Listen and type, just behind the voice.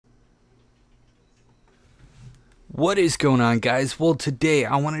What is going on, guys? Well, today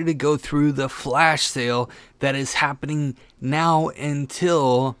I wanted to go through the flash sale that is happening now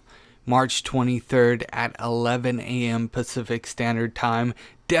until March 23rd at 11 a.m. Pacific Standard Time.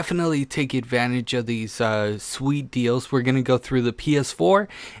 Definitely take advantage of these sweet deals. We're going to go through the PS4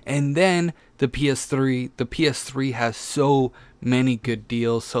 and then the PS3. The PS3 has so many good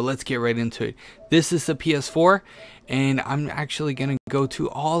deals, so let's get right into it. This is the PS4, and I'm actually going to go to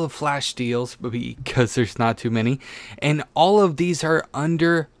all the flash deals because there's not too many, and all of these are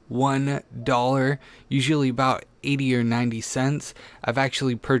under $1, usually about 80 or 90 cents. I've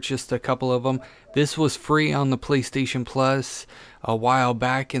actually purchased a couple of them. This was free on the PlayStation Plus a while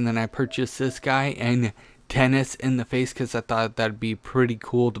back, and then I purchased this guy and Tennis in the Face because I thought that'd be pretty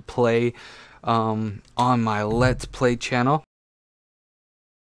cool to play on my Let's Play channel.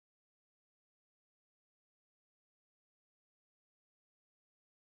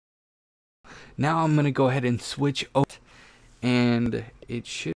 Now I'm going to go ahead and switch over, and it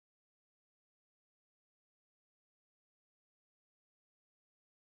should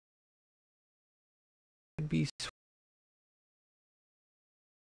be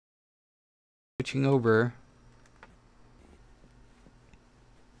switching over.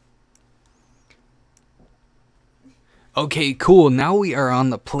 Okay, cool. Now we are on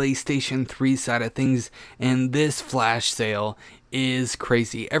the PlayStation 3 side of things, and this flash sale is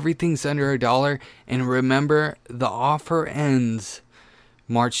crazy. Everything's under $1, and remember, the offer ends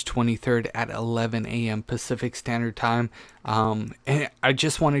March 23rd at 11 a.m. Pacific Standard Time. And I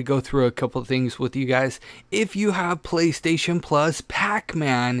just want to go through a couple things with you guys. If you have PlayStation Plus,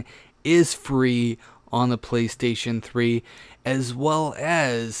 Pac-Man is free on the PlayStation 3, as well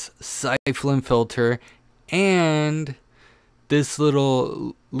as Siphon Filter and this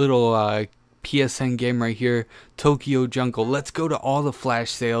little PSN game right here, Tokyo Jungle. Let's go to all the flash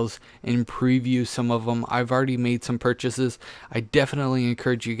sales and preview some of them. I've already made some purchases. I definitely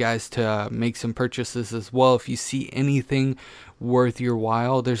encourage you guys to make some purchases as well if you see anything worth your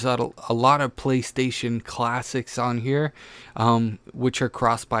while. There's a lot of PlayStation classics on here, which are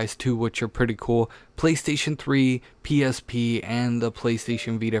cross buys too, which are pretty cool. PlayStation 3, PSP, and the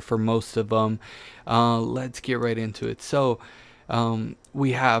PlayStation Vita for most of them. Let's get right into it. So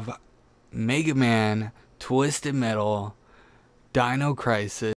we have Mega Man, Twisted Metal, Dino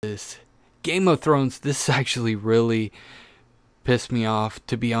Crisis, Game of Thrones. This actually really pissed me off,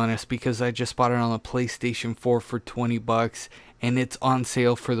 to be honest, because I just bought it on the PlayStation 4 for 20 bucks, and it's on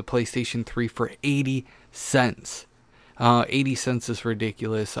sale for the PlayStation 3 for 80 cents. 80 cents is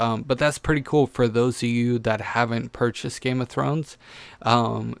ridiculous, but that's pretty cool for those of you that haven't purchased Game of Thrones.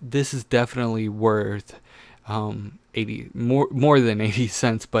 This is definitely worth 80 more than 80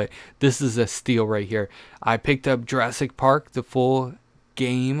 cents, but this is a steal right here. I picked up Jurassic Park, the full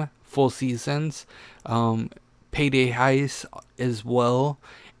game, full seasons, Payday Heist as well,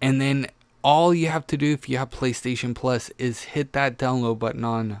 and then all you have to do if you have PlayStation Plus is hit that download button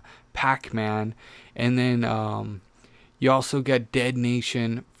on Pac-Man, and then you also get Dead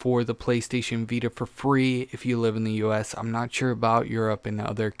Nation for the PlayStation Vita for free if you live in the US. I'm not sure about Europe and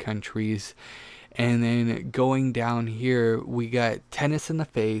other countries. And then going down here, we got Tennis in the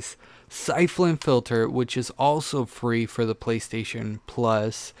Face, Siphon Filter, which is also free for the PlayStation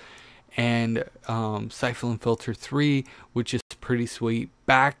Plus, and Siphon Filter 3, which is pretty sweet.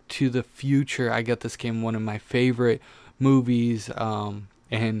 Back to the Future, I got this game, one of my favorite movies,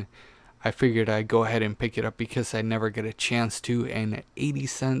 and I figured I'd go ahead and pick it up because I never get a chance to, and 80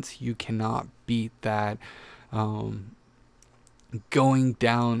 cents, you cannot beat that. Going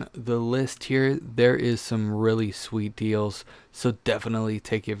down the list here, there is some really sweet deals, so definitely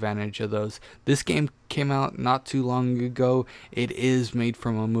take advantage of those. This game came out not too long ago. It is made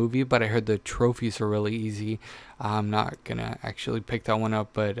from a movie, but I heard the trophies are really easy. I'm not gonna actually pick that one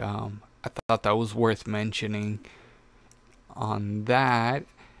up, but I thought that was worth mentioning on that.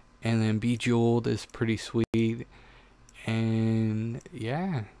 And then Bejeweled is pretty sweet, and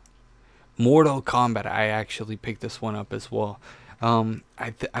yeah, Mortal Kombat, I actually picked this one up as well.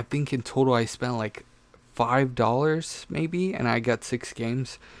 I think in total I spent like $5 maybe, and I got 6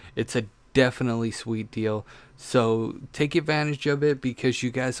 games. It's a definitely sweet deal, so take advantage of it because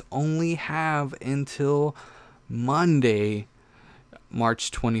you guys only have until Monday, March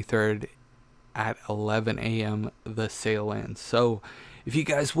 23rd at 11 a.m. the sale ends. So if you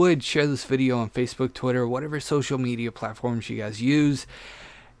guys would share this video on Facebook, Twitter, whatever social media platforms you guys use,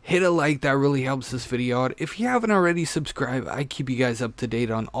 hit a like. That really helps this video out. If you haven't already subscribed, I keep you guys up to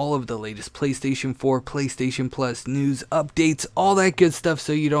date on all of the latest PlayStation 4, PlayStation Plus news, updates, all that good stuff,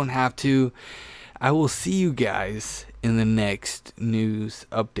 so you don't have to. I will see you guys in the next news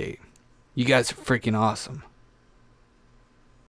update. You guys are freaking awesome.